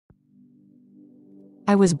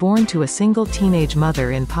I was born to a single teenage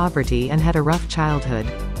mother in poverty and had a rough childhood.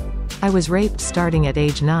 I was raped starting at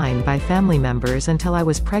age 9 by family members until I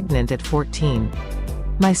was pregnant at 14.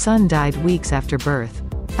 My son died weeks after birth.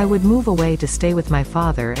 I would move away to stay with my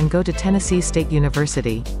father and go to Tennessee State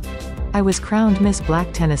University. I was crowned Miss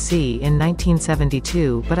Black Tennessee in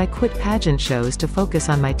 1972, but I quit pageant shows to focus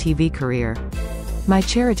on my TV career. My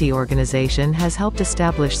charity organization has helped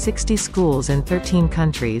establish 60 schools in 13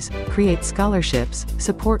 countries, create scholarships,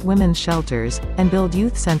 support women's shelters, and build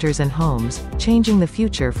youth centers and homes, changing the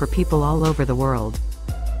future for people all over the world.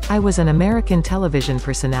 I was an American television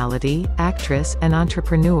personality, actress, and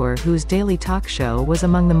entrepreneur whose daily talk show was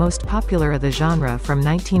among the most popular of the genre from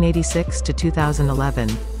 1986 to 2011.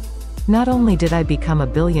 Not only did I become a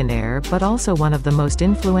billionaire but also one of the most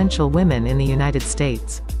influential women in the United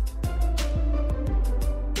States.